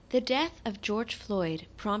The death of George Floyd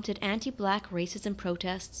prompted anti-black racism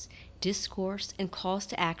protests, discourse, and calls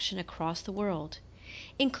to action across the world,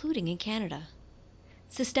 including in Canada.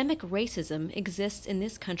 Systemic racism exists in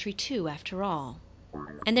this country too, after all.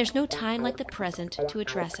 And there's no time like the present to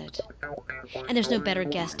address it. And there's no better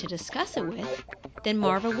guest to discuss it with than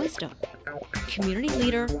Marva Wisdom, community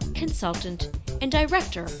leader, consultant, and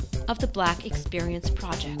director of the Black Experience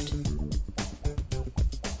Project.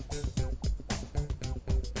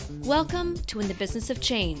 Welcome to In the Business of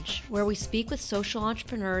Change, where we speak with social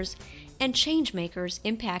entrepreneurs and change makers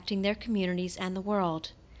impacting their communities and the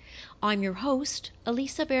world. I'm your host,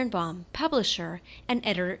 Elisa Birnbaum, publisher and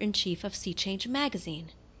editor-in-chief of Sea Change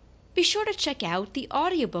magazine. Be sure to check out the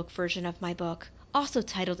audiobook version of my book, also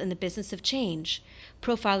titled In the Business of Change,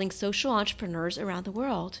 profiling social entrepreneurs around the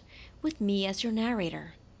world, with me as your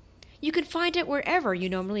narrator. You can find it wherever you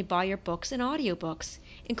normally buy your books and audiobooks,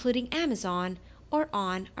 including Amazon or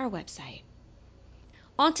on our website.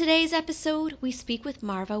 On today's episode, we speak with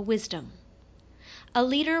Marva Wisdom, a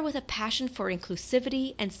leader with a passion for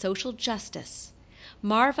inclusivity and social justice.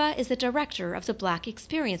 Marva is the director of the Black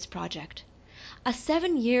Experience Project, a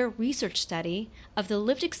 7-year research study of the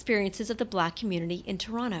lived experiences of the Black community in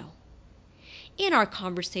Toronto. In our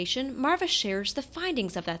conversation, Marva shares the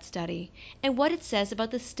findings of that study and what it says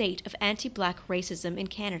about the state of anti-Black racism in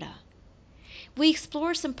Canada. We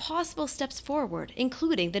explore some possible steps forward,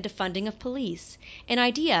 including the defunding of police, an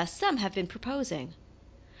idea some have been proposing.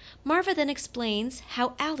 Marva then explains how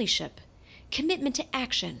allyship, commitment to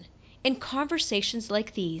action, and conversations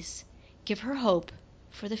like these give her hope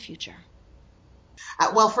for the future.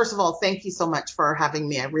 Well, first of all, thank you so much for having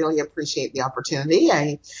me. I really appreciate the opportunity.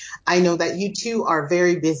 I know that you two are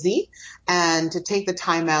very busy, and to take the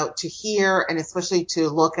time out to hear and especially to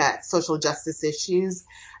look at social justice issues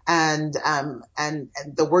and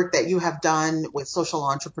the work that you have done with social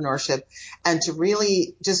entrepreneurship, and to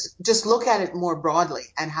really just look at it more broadly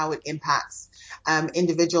and how it impacts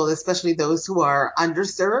individuals, especially those who are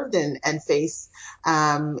underserved and face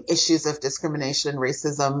issues of discrimination,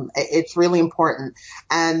 racism. It's really important.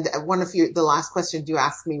 And the last question you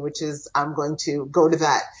asked me, which is, I'm going to go to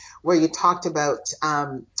that, where you talked about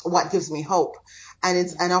what gives me hope. And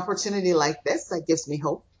it's an opportunity like this that gives me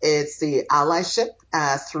hope. It's the allyship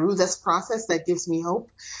through this process that gives me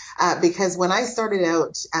hope. Because when I started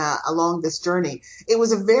out along this journey, it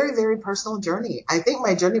was a very, very personal journey. I think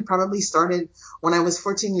my journey probably started when I was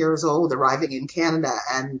 14 years old, arriving in Canada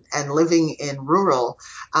and living in rural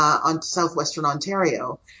on southwestern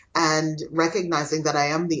Ontario, and recognizing that I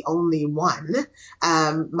am the only one,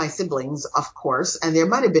 my siblings, of course, and there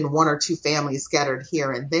might have been one or two families scattered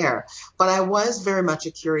here and there, but I was very much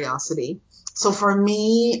a curiosity. So for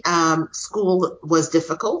me, school was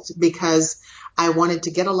difficult because I wanted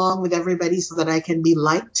to get along with everybody so that I can be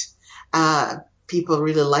liked. People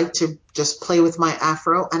really like to just play with my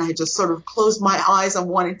afro, and I just sort of closed my eyes and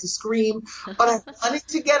wanted to scream, but I wanted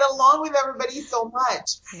to get along with everybody so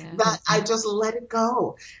much that I just let it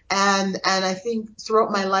go. And I think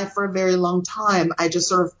throughout my life for a very long time, I just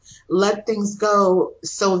sort of let things go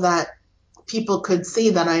so that people could see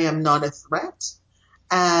that I am not a threat,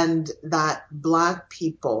 and that Black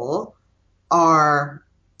people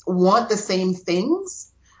want the same things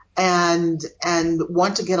and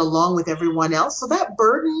want to get along with everyone else. So that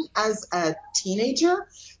burden as a teenager,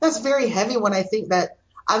 that's very heavy when I think that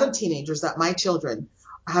other teenagers, that my children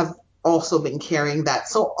have also been carrying that.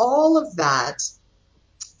 So all of that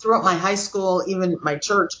throughout my high school, even my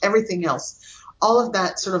church, everything else, all of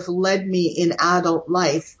that sort of led me in adult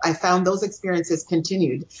life. I found those experiences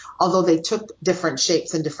continued, although they took different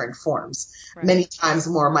shapes and different forms, right. Many times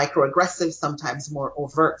more microaggressive, sometimes more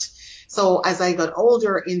overt. So as I got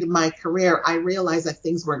older into my career, I realized that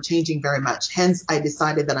things weren't changing very much. Hence, I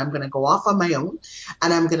decided that I'm going to go off on my own,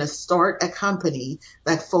 and I'm going to start a company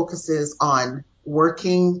that focuses on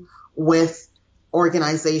working with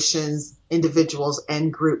organizations, individuals,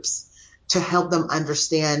 and groups to help them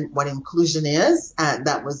understand what inclusion is.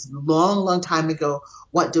 That was long time ago,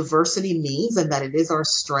 what diversity means, and that it is our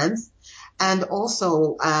strength. And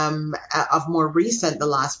also, of more recent, the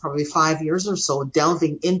last probably 5 years or so,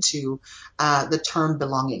 delving into the term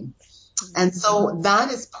belonging. And so that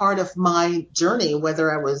is part of my journey, whether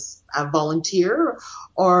I was a volunteer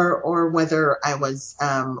or whether I was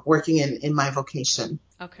working in my vocation.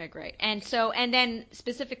 Okay, great. And then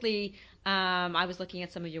specifically, I was looking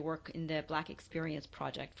at some of your work in the Black Experience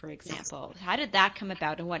Project, for example. Yes. How did that come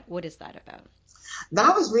about, and what is that about?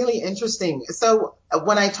 That was really interesting. So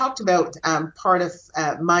when I talked about part of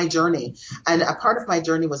my journey, and a part of my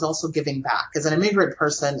journey was also giving back. As an immigrant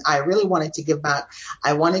person, I really wanted to give back.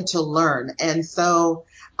 I wanted to learn. And so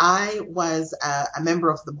I was a member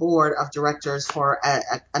of the board of directors for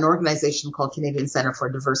an organization called Canadian Centre for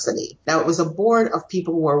Diversity. Now, it was a board of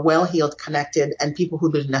people who were well-heeled, connected, and people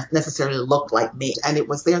who didn't necessarily look like me. And it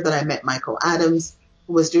was there that I met Michael Adams,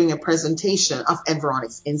 who was doing a presentation of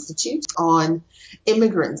Environics Institute on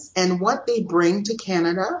immigrants and what they bring to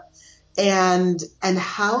Canada and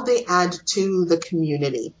how they add to the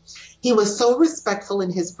community. He was so respectful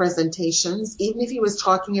in his presentations, even if he was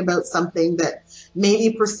talking about something that may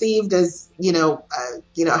be perceived as,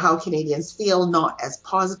 how Canadians feel, not as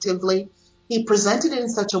positively. He presented it in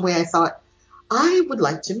such a way I thought, I would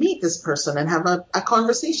like to meet this person and have a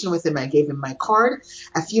conversation with him. I gave him my card.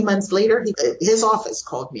 A few months later, his office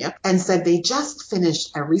called me up and said they just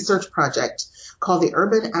finished a research project called the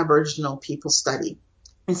Urban Aboriginal People Study.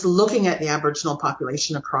 It's looking at the Aboriginal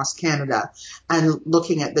population across Canada and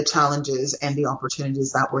looking at the challenges and the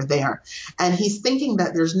opportunities that were there. And he's thinking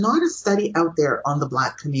that there's not a study out there on the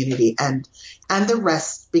Black community, and the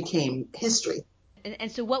rest became history.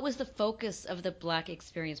 And so what was the focus of the Black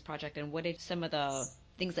Experience Project, and what are some of the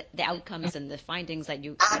things, the outcomes and the findings that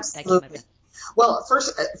came out of it? Well,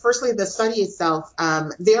 firstly, the study itself,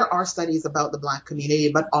 there are studies about the Black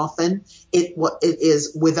community, but often it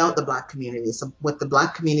is without the Black community, so with the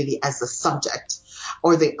Black community as the subject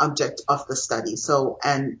or the object of the study. So,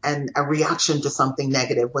 and a reaction to something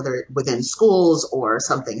negative, whether within schools or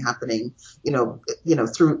something happening,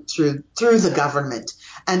 through the government.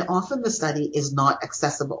 And often the study is not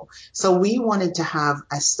accessible. So we wanted to have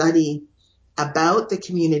a study about the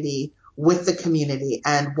community with the community.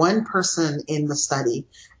 And one person in the study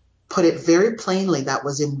put it very plainly, that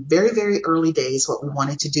was in very, very early days, what we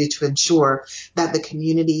wanted to do to ensure that the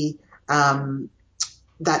community,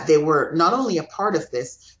 that they were not only a part of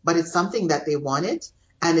this, but it's something that they wanted.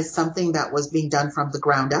 And it's something that was being done from the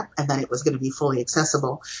ground up, and that it was going to be fully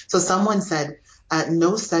accessible. So someone said,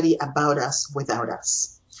 no study about us without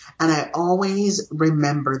us. And I always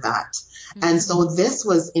remember that. And so this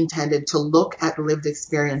was intended to look at lived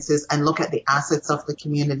experiences and look at the assets of the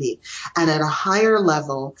community. And at a higher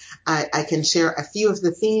level, I can share a few of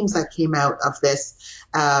the themes that came out of this.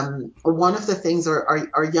 One of the things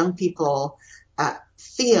are young people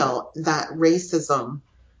feel that racism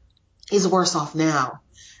is worse off now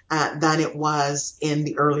than it was in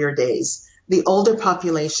the earlier days. The older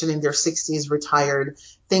population in their 60s retired,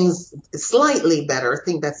 things slightly better,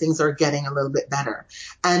 think that things are getting a little bit better.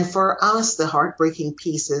 And for us, the heartbreaking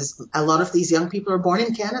piece is a lot of these young people are born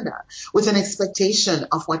in Canada with an expectation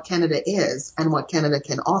of what Canada is and what Canada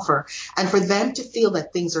can offer. And for them to feel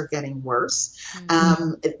that things are getting worse,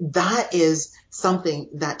 that is something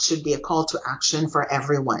that should be a call to action for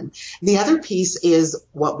everyone. The other piece is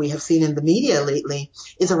what we have seen in the media lately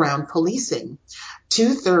is around policing.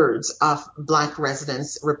 2/3 of Black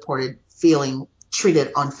residents reported feeling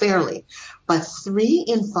treated unfairly, but 3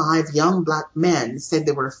 in 5 young Black men said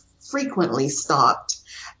they were frequently stopped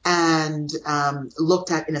and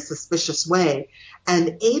looked at in a suspicious way.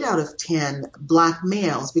 And 8 out of 10 Black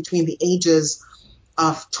males between the ages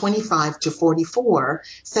of 25 to 44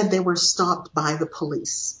 said they were stopped by the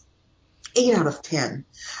police. 8 out of 10.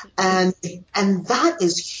 And that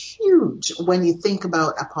is huge when you think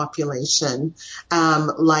about a population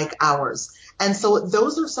like ours. And so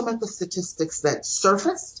those are some of the statistics that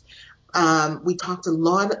surfaced. We talked a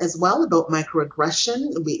lot as well about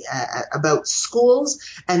microaggression, about schools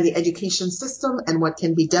and the education system and what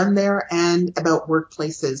can be done there, and about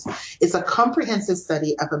workplaces. It's a comprehensive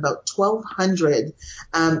study of about 1,200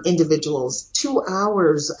 individuals, 2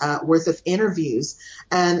 hours worth of interviews,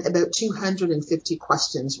 and about 250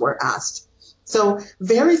 questions were asked. So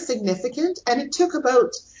very significant, and it took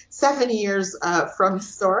about 7 years from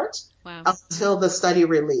start. Wow. Until the study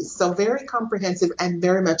release. So very comprehensive and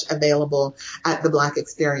very much available at the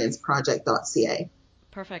blackexperienceproject.ca.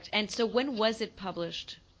 Perfect. And so when was it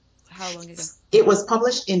published? How long ago? It was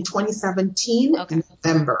published in 2017,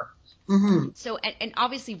 November. Mm-hmm. So, and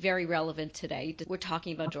obviously very relevant today. We're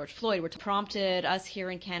talking about George Floyd. We're prompted us here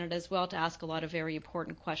in Canada as well to ask a lot of very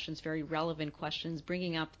important questions, very relevant questions,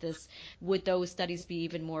 bringing up this, would those studies be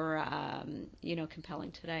even more,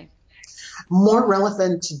 compelling today? More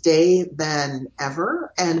relevant today than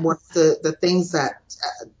ever. And one of the things that,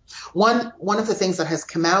 one of the things that has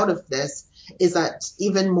come out of this is that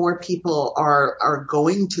even more people are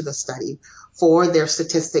going to the study for their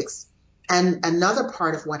statistics. And another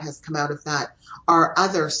part of what has come out of that are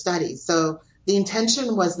other studies. So the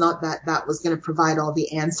intention was not that that was going to provide all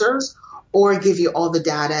the answers or give you all the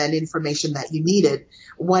data and information that you needed.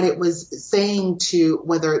 What it was saying to,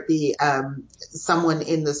 whether it be someone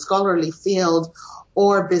in the scholarly field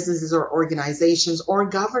or businesses or organizations or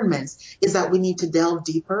governments is that we need to delve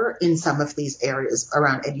deeper in some of these areas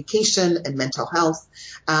around education and mental health.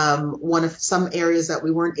 One of some areas that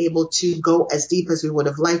we weren't able to go as deep as we would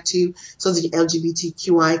have liked to. So the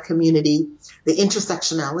LGBTQI community, the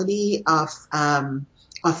intersectionality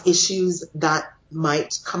of issues that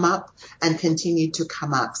might come up and continue to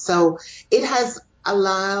come up. So it has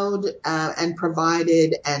allowed and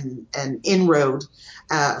provided an inroad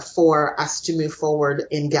for us to move forward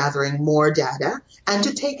in gathering more data and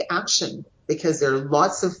to take action, because there are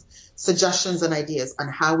lots of suggestions and ideas on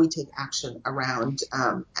how we take action around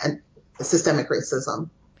and systemic racism.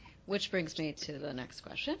 Which brings me to the next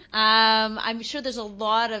question. I'm sure there's a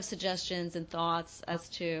lot of suggestions and thoughts as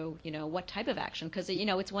to, what type of action, because,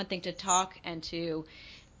 it's one thing to talk and to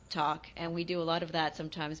talk, and we do a lot of that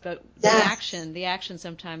sometimes, but Yes. the action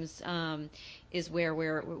sometimes is where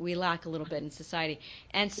we lack a little bit in society.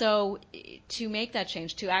 And so to make that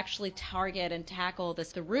change, to actually target and tackle the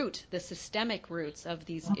systemic roots of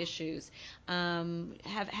these issues,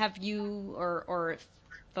 have you or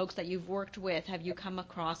folks that you've worked with, have you come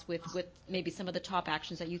across with maybe some of the top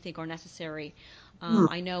actions that you think are necessary?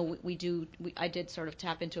 I know I did sort of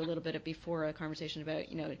tap into a little bit of before a conversation about,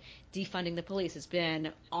 defunding the police has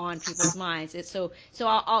been on people's minds. So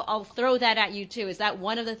I'll throw that at you too. Is that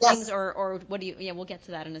one of the things, Yes. or what do you, we'll get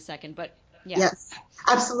to that in a second, but yeah. Yes,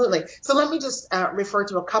 absolutely. So let me just refer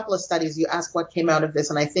to a couple of studies. You asked what came out of this,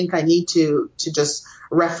 and I think I need to just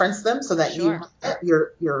reference them so that Sure.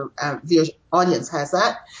 your audience has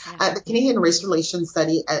that. Yeah. The Canadian Race Relations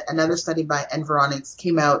Study, another study by Environics,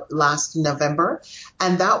 came out last November,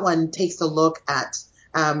 and that one takes a look at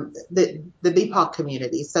the BIPOC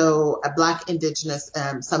community, so Black, Indigenous,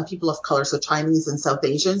 some people of color, so Chinese and South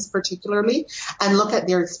Asians particularly, and look at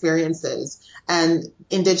their experiences. And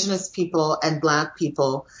Indigenous people and Black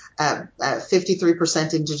people,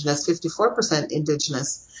 53% Indigenous, 54%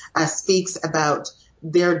 Indigenous, speaks about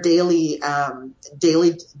their daily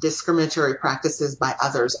discriminatory practices by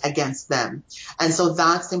others against them. And so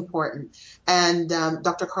that's important. And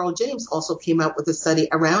Dr. Carl James also came out with a study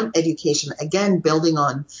around education, again, building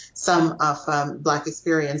on some of Black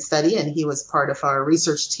experience study, and he was part of our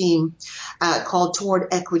research team called Toward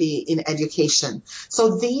Equity in Education.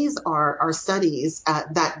 So these are studies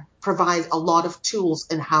that provide a lot of tools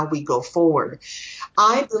in how we go forward.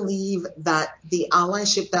 I believe that the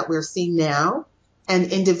allyship that we're seeing now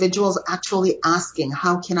and individuals actually asking,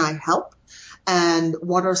 how can I help? And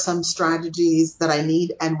what are some strategies that I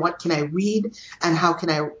need? And what can I read? And how can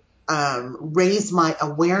I raise my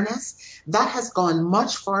awareness? That has gone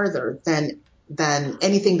much farther than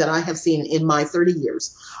anything that I have seen in my 30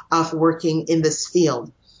 years of working in this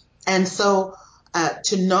field. And so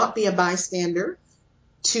to not be a bystander,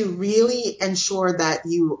 to really ensure that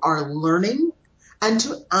you are learning and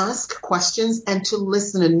to ask questions and to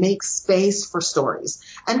listen and make space for stories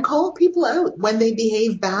and call people out when they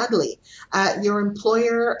behave badly. Your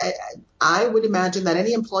employer, I would imagine that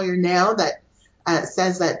any employer now that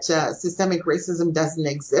says that systemic racism doesn't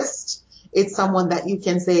exist, it's someone that you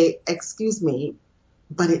can say, excuse me,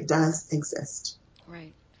 but it does exist.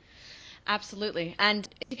 Right. Absolutely. And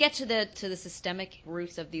to get to the systemic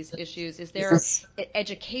roots of these issues, is there Yes.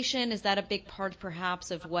 education? Is that a big part,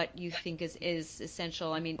 perhaps, of what you think is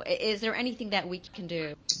essential? I mean, is there anything that we can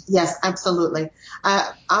do? Yes, absolutely.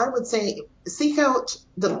 I would say seek out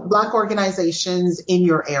the Black organizations in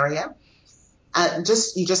your area.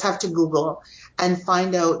 You just have to Google and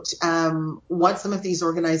find out what some of these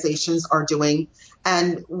organizations are doing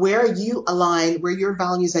and where you align, where your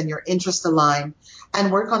values and your interests align,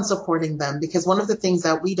 and work on supporting them. Because one of the things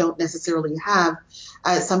that we don't necessarily have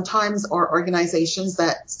sometimes are organizations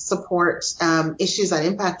that support issues that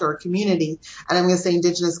impact our community, and I'm going to say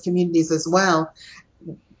Indigenous communities as well,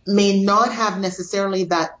 may not have necessarily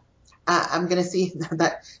that I'm going to see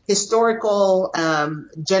that historical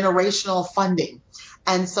generational funding.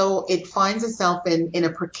 And so it finds itself in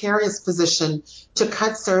a precarious position to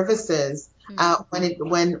cut services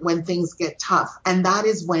when things get tough. And that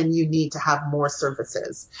is when you need to have more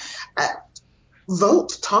services. Uh,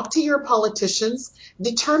 Vote, talk to your politicians,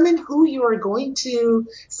 determine who you are going to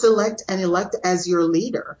select and elect as your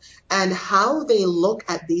leader and how they look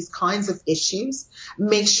at these kinds of issues.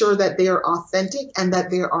 Make sure that they are authentic and that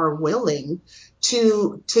they are willing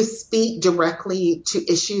to speak directly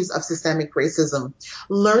to issues of systemic racism.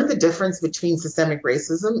 Learn the difference between systemic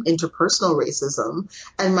racism, interpersonal racism,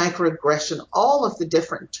 and microaggression. All of the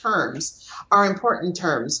different terms are important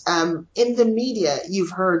terms. In the media,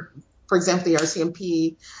 you've heard, for example, the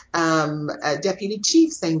RCMP deputy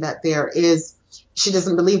chief saying that there is she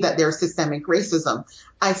doesn't believe that there's systemic racism.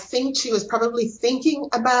 I think she was probably thinking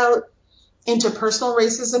about interpersonal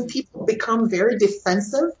racism. People become very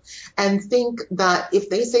defensive and think that if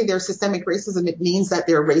they say there's systemic racism, it means that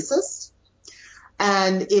they're racist.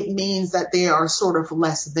 And it means that they are sort of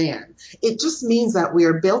less than. It just means that we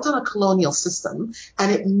are built on a colonial system,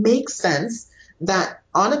 and it makes sense that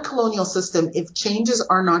on a colonial system, if changes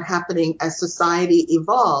are not happening as society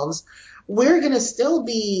evolves, we're going to still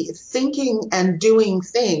be thinking and doing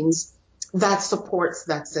things that supports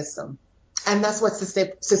that system. And that's what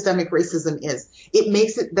systemic racism is. It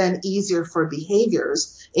makes it then easier for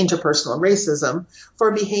behaviors, interpersonal racism,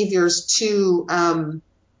 for behaviors to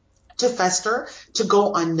fester, to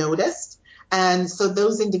go unnoticed. And so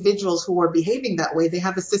those individuals who are behaving that way, they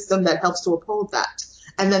have a system that helps to uphold that.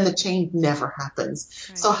 And then the change never happens.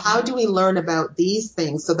 Right. So how do we learn about these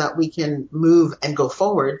things so that we can move and go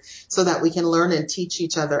forward, so that we can learn and teach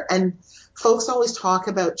each other? And folks always talk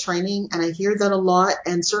about training, and I hear that a lot.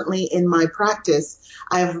 And certainly in my practice,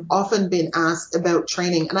 I've often been asked about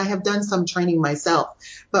training, and I have done some training myself.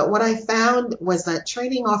 But what I found was that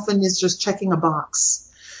training often is just checking a box.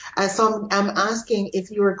 So I'm asking,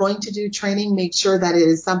 if you are going to do training, make sure that it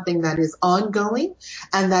is something that is ongoing,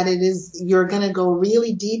 and that you're going to go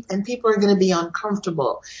really deep, and people are going to be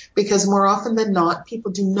uncomfortable, because more often than not,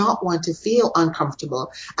 people do not want to feel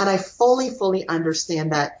uncomfortable. And I fully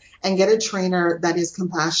understand that, and get a trainer that is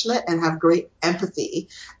compassionate and have great empathy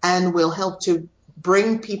and will help to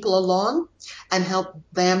bring people along and help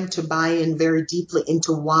them to buy in very deeply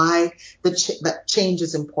into why that change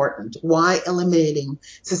is important, why eliminating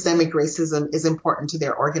systemic racism is important to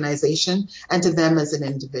their organization and to them as an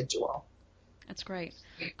individual. That's great.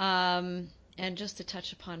 And just to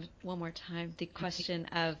touch upon one more time the question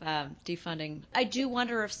of defunding, I do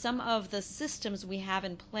wonder if some of the systems we have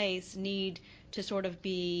in place need to sort of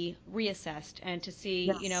be reassessed, and to see,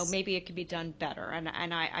 Yes. maybe it could be done better. And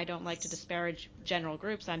I don't like to disparage general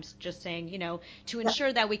groups. I'm just saying, to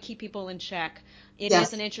ensure that we keep people in check. It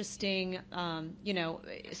is an interesting,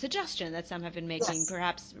 suggestion that some have been making. Yes.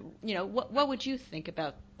 Perhaps, what would you think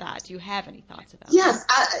about that? Do you have any thoughts about that? Yes,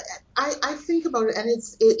 I think about it, and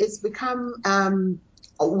it's become,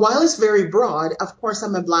 while it's very broad, of course,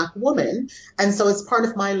 I'm a Black woman, and so it's part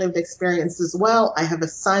of my lived experience as well. I have a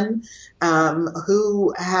son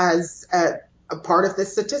who has a part of the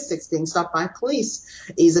statistics, being stopped by police.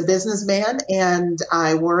 He's a businessman, and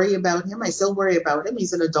I worry about him. I still worry about him.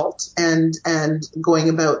 He's an adult and going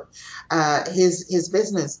about his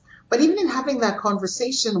business. But even in having that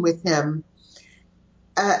conversation with him,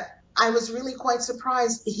 I was really quite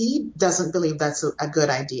surprised. He doesn't believe that's a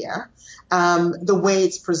good idea. The way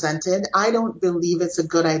it's presented, I don't believe it's a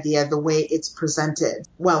good idea the way it's presented.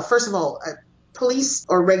 Well, first of all, police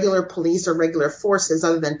or regular forces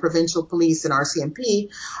other than provincial police and RCMP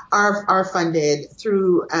are funded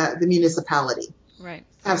through the municipality. Right.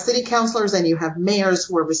 You have city councilors and you have mayors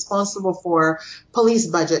who are responsible for police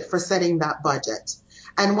budget, for setting that budget.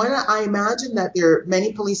 And when I imagine that there are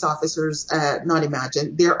many police officers,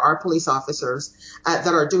 there are police officers that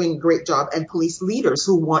are doing a great job, and police leaders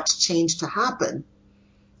who want change to happen.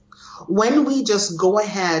 When we just go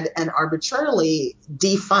ahead and arbitrarily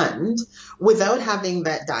defund without having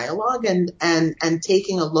that dialogue and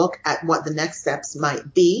taking a look at what the next steps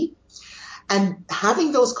might be, and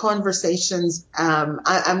having those conversations,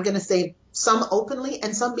 I'm going to say some openly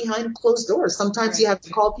and some behind closed doors. Sometimes you have to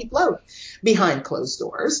call people out behind closed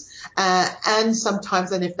doors. And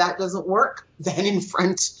sometimes, and if that doesn't work, then in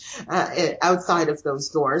front, outside of those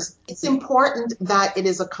doors. It's important that it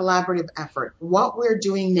is a collaborative effort. What we're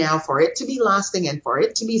doing now, for it to be lasting and for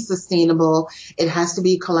it to be sustainable, it has to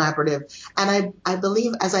be collaborative. And I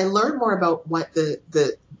believe, as I learn more about what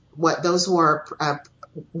what those who are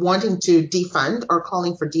wanting to defund or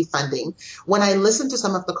calling for defunding, when I listened to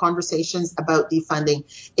some of the conversations about defunding,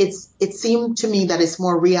 it seemed to me that it's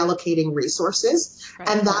more reallocating resources,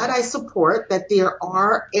 and that I support, that there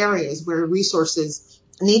are areas where resources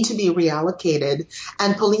need to be reallocated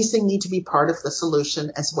and policing need to be part of the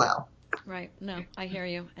solution as well. Right. No, I hear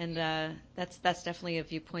you, and that's definitely a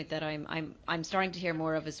viewpoint that I'm starting to hear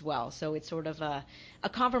more of as well. So it's sort of a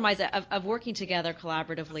compromise of working together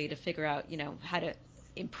collaboratively to figure out, how to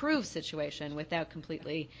improve situation without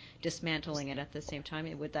completely dismantling it at the same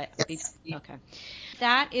time. Would that be okay?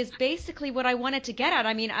 That is basically what I wanted to get at.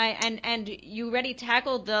 I mean, and you already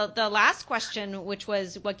tackled the last question, which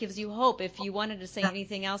was what gives you hope. If you wanted to say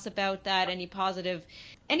anything else about that, any positive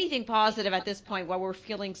anything positive at this point while we're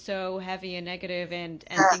feeling so heavy and negative and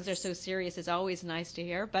things are Yes. so serious is always nice to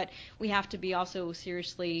hear, but we have to be also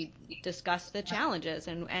seriously discuss the challenges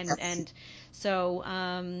Yes. and so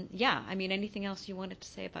yeah, I mean, anything else you wanted to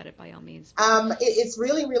say about it, by all means. It's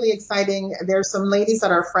really, really exciting. There's some ladies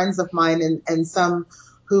that are friends of mine and some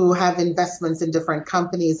who have investments in different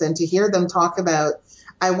companies. And to hear them talk about,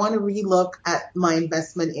 I want to relook at my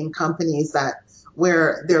investment in companies that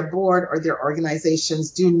where their board or their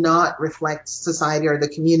organizations do not reflect society or the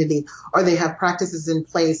community, or they have practices in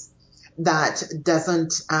place that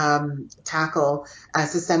doesn't tackle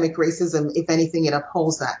systemic racism. If anything, it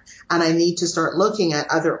upholds that. And I need to start looking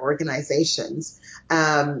at other organizations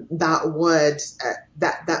that would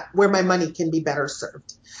that where my money can be better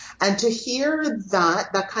served. And to hear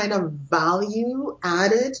that kind of value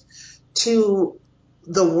added to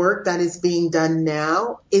the work that is being done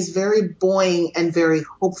now is very buoying and very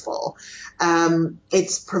hopeful.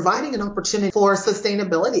 It's providing an opportunity for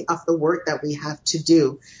sustainability of the work that we have to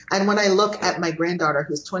do. And when I look at my granddaughter,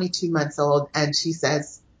 who's 22 months old, and she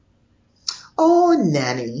says, "Oh,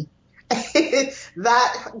 nanny,"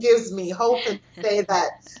 that gives me hope and say that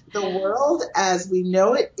the world as we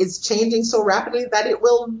know it is changing so rapidly that it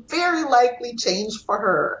will very likely change for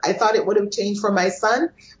her. I thought it would have changed for my son,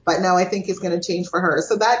 but now I think it's going to change for her.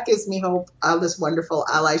 So that gives me hope of this wonderful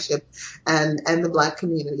allyship and the Black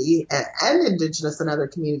community and Indigenous and other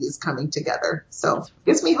communities coming together. So That's it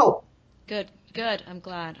gives me hope. good, good. I'm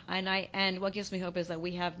glad. And what gives me hope is that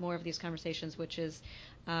we have more of these conversations, which is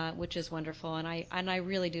wonderful. And I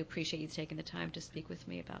really do appreciate you taking the time to speak with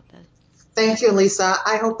me about this. Thank you, Lisa.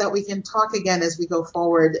 I hope that we can talk again as we go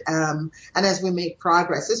forward and as we make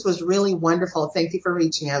progress. This was really wonderful. Thank you for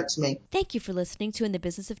reaching out to me. Thank you for listening to In the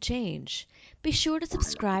Business of Change. Be sure to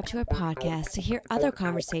subscribe to our podcast to hear other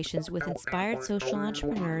conversations with inspired social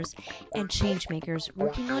entrepreneurs and change makers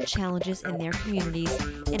working on challenges in their communities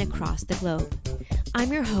and across the globe.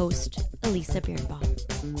 I'm your host, Elisa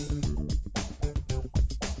Birnbaum.